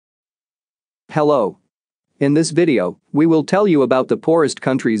Hello. In this video, we will tell you about the poorest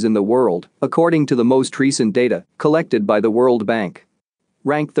countries in the world according to the most recent data collected by the World Bank.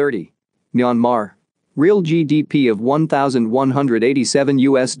 Rank 30. Myanmar. Real GDP of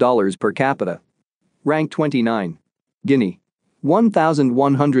 $1,187 per capita. Rank 29. Guinea.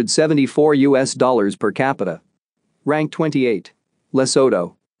 $1,174 per capita. Rank 28.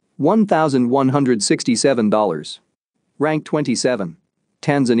 Lesotho. $1,167. Rank 27.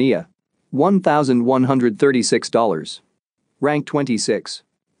 Tanzania. $1,136. Rank 26.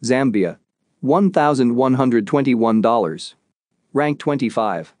 Zambia. $1,121. Rank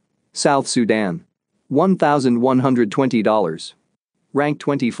 25. South Sudan. $1,120. Rank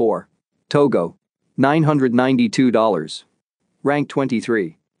 24. Togo. $992. Rank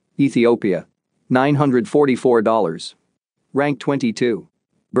 23. Ethiopia. $944. Rank 22.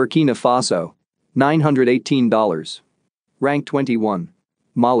 Burkina Faso. $918. Rank 21.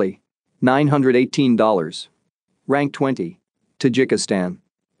 Mali. $918. Rank 20. Tajikistan.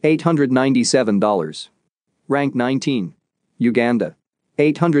 $897. Rank 19. Uganda.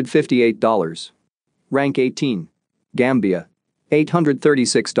 $858. Rank 18. Gambia.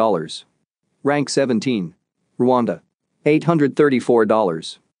 $836. Rank 17. Rwanda.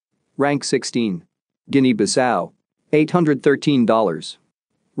 $834. Rank 16. Guinea-Bissau. $813.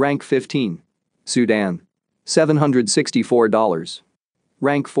 Rank 15. Sudan. $764.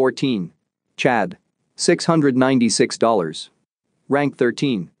 Rank 14. Chad. $696. Rank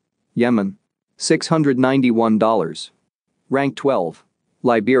 13. Yemen. $691. Rank 12.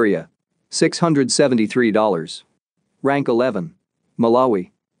 Liberia. $673. Rank 11.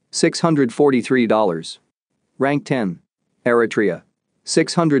 Malawi. $643. Rank 10. Eritrea.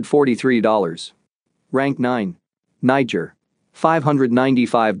 $643. Rank 9. Niger.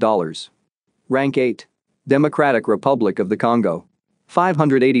 $595. Rank 8. Democratic Republic of the Congo.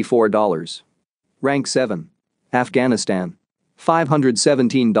 $584. Rank 7. Afghanistan.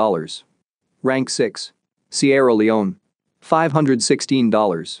 $517. Rank 6. Sierra Leone.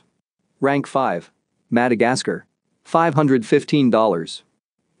 $516. Rank 5. Madagascar. $515.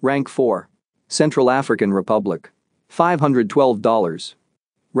 Rank 4. Central African Republic. $512.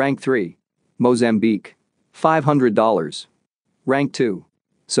 Rank 3. Mozambique. $500. Rank 2.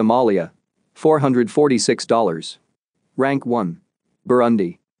 Somalia. $446. Rank 1.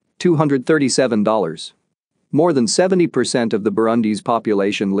 Burundi. $237. More than 70% of the Burundi's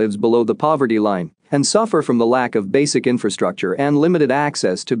population lives below the poverty line and suffer from the lack of basic infrastructure and limited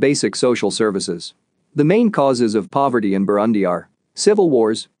access to basic social services. The main causes of poverty in Burundi are civil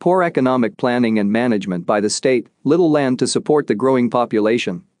wars, poor economic planning and management by the state, little land to support the growing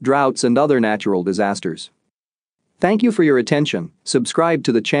population, droughts and other natural disasters. Thank you for your attention. Subscribe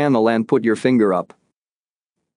to the channel and put your finger up.